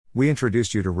We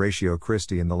introduced you to Ratio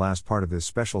Christi in the last part of this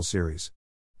special series.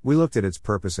 We looked at its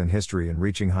purpose and history in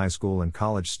reaching high school and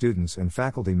college students and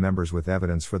faculty members with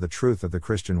evidence for the truth of the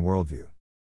Christian worldview.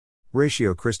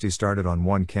 Ratio Christi started on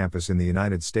one campus in the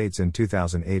United States in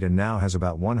 2008 and now has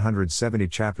about 170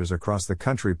 chapters across the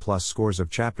country plus scores of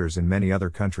chapters in many other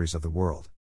countries of the world.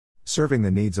 Serving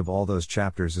the needs of all those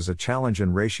chapters is a challenge,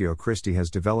 and Ratio Christi has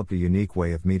developed a unique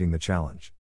way of meeting the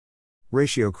challenge.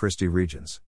 Ratio Christi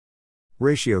Regions.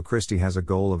 Ratio Christi has a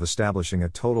goal of establishing a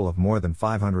total of more than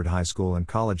 500 high school and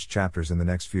college chapters in the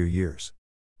next few years.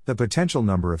 The potential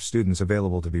number of students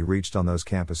available to be reached on those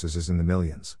campuses is in the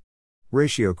millions.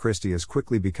 Ratio Christi is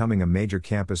quickly becoming a major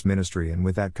campus ministry, and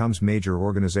with that comes major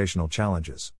organizational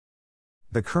challenges.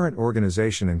 The current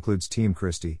organization includes Team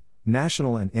Christi,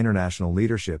 national and international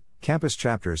leadership, campus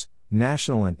chapters,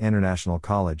 national and international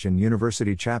college and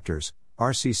university chapters,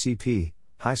 RCCP,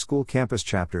 high school campus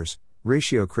chapters,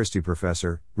 Ratio Christi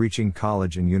Professor, reaching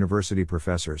college and university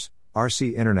professors,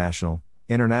 RC International,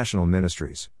 International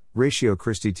Ministries, Ratio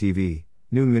Christi TV,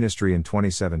 new ministry in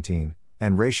 2017,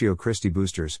 and Ratio Christi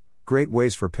Boosters, great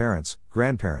ways for parents,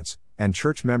 grandparents, and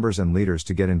church members and leaders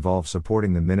to get involved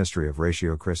supporting the ministry of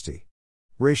Ratio Christi.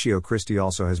 Ratio Christi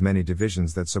also has many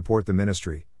divisions that support the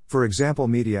ministry, for example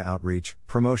media outreach,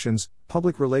 promotions,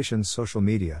 public relations, social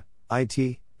media,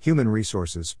 IT, human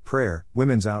resources, prayer,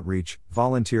 women's outreach,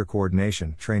 volunteer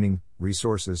coordination, training,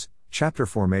 resources, chapter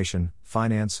formation,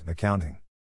 finance, accounting.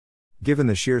 Given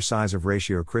the sheer size of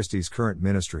Ratio Christi's current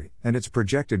ministry, and its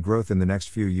projected growth in the next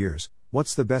few years,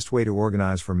 what's the best way to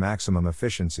organize for maximum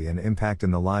efficiency and impact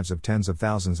in the lives of tens of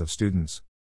thousands of students?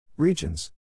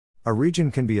 Regions. A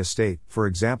region can be a state, for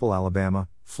example Alabama,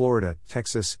 Florida,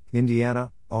 Texas,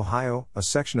 Indiana, Ohio, a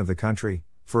section of the country,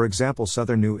 for example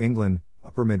Southern New England,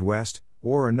 Upper Midwest,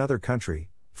 or another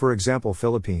country, for example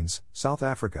Philippines, South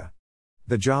Africa.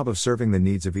 The job of serving the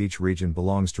needs of each region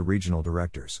belongs to regional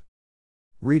directors.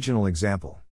 Regional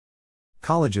example.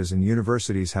 Colleges and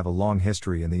universities have a long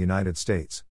history in the United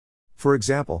States. For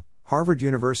example, Harvard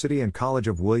University and College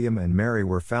of William and Mary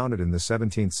were founded in the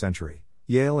 17th century.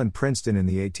 Yale and Princeton in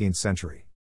the 18th century.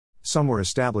 Some were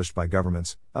established by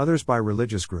governments, others by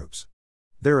religious groups.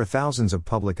 There are thousands of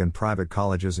public and private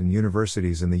colleges and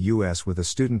universities in the U.S. with a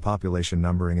student population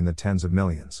numbering in the tens of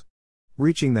millions.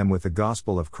 Reaching them with the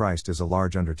gospel of Christ is a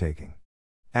large undertaking.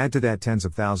 Add to that tens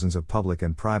of thousands of public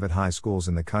and private high schools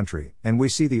in the country, and we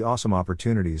see the awesome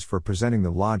opportunities for presenting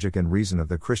the logic and reason of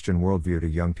the Christian worldview to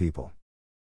young people.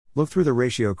 Look through the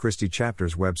Ratio Christi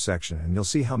chapters web section and you'll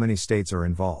see how many states are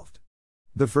involved.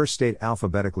 The first state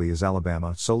alphabetically is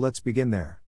Alabama, so let's begin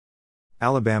there.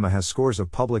 Alabama has scores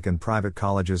of public and private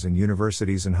colleges and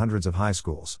universities and hundreds of high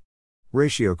schools.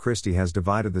 Ratio Christi has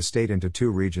divided the state into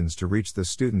two regions to reach the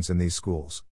students in these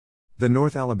schools. The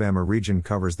North Alabama region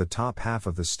covers the top half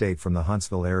of the state from the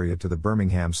Huntsville area to the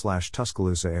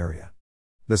Birmingham/Tuscaloosa area.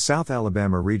 The South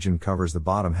Alabama region covers the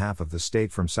bottom half of the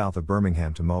state from south of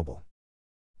Birmingham to Mobile.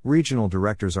 Regional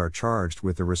directors are charged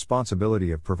with the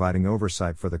responsibility of providing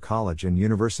oversight for the college and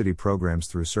university programs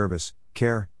through service,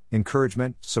 care,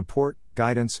 encouragement, support,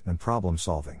 guidance, and problem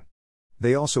solving.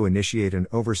 They also initiate and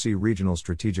oversee regional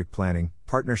strategic planning,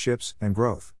 partnerships, and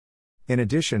growth. In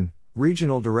addition,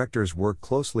 regional directors work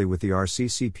closely with the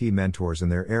RCCP mentors in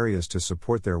their areas to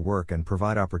support their work and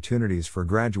provide opportunities for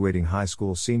graduating high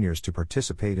school seniors to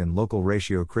participate in local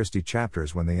Ratio Christi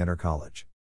chapters when they enter college.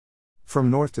 From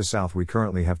north to south we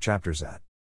currently have chapters at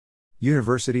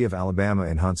University of Alabama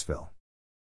in Huntsville,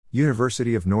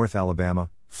 University of North Alabama,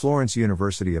 Florence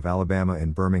University of Alabama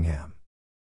in Birmingham,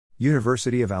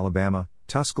 University of Alabama,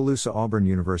 Tuscaloosa Auburn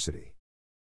University,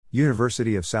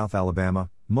 University of South Alabama,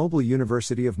 Mobile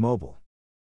University of Mobile.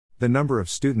 The number of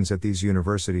students at these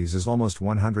universities is almost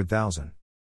 100,000.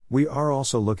 We are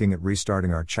also looking at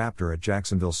restarting our chapter at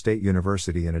Jacksonville State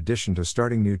University in addition to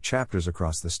starting new chapters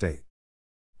across the state.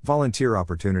 Volunteer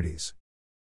opportunities.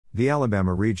 The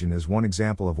Alabama region is one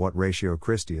example of what Ratio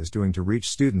Christi is doing to reach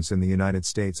students in the United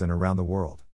States and around the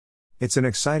world. It's an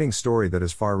exciting story that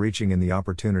is far-reaching in the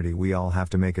opportunity we all have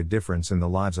to make a difference in the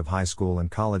lives of high school and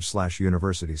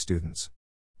college/university students.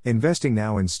 Investing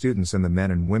now in students and the men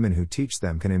and women who teach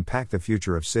them can impact the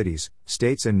future of cities,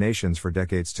 states, and nations for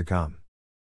decades to come.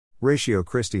 Ratio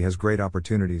Christi has great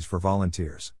opportunities for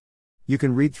volunteers. You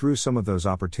can read through some of those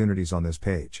opportunities on this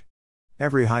page.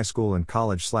 Every high school and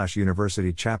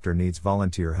college/university chapter needs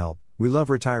volunteer help. We love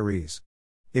retirees.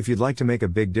 If you'd like to make a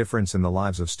big difference in the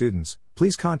lives of students,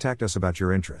 please contact us about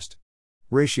your interest.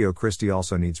 Ratio Christi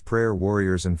also needs prayer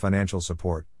warriors and financial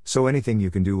support, so anything you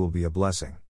can do will be a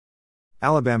blessing.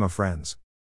 Alabama friends.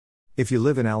 If you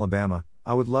live in Alabama,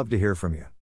 I would love to hear from you.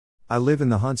 I live in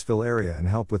the Huntsville area and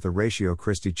help with the Ratio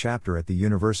Christi chapter at the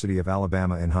University of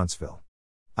Alabama in Huntsville.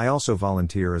 I also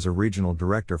volunteer as a regional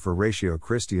director for Ratio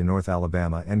Christi in North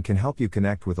Alabama and can help you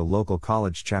connect with a local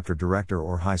college chapter director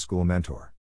or high school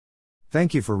mentor.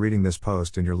 Thank you for reading this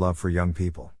post and your love for young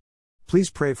people. Please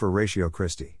pray for Ratio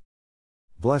Christi.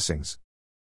 Blessings.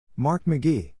 Mark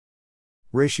McGee,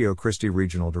 Ratio Christi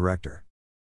Regional Director.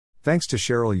 Thanks to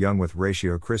Cheryl Young with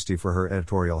Ratio Christi for her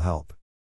editorial help.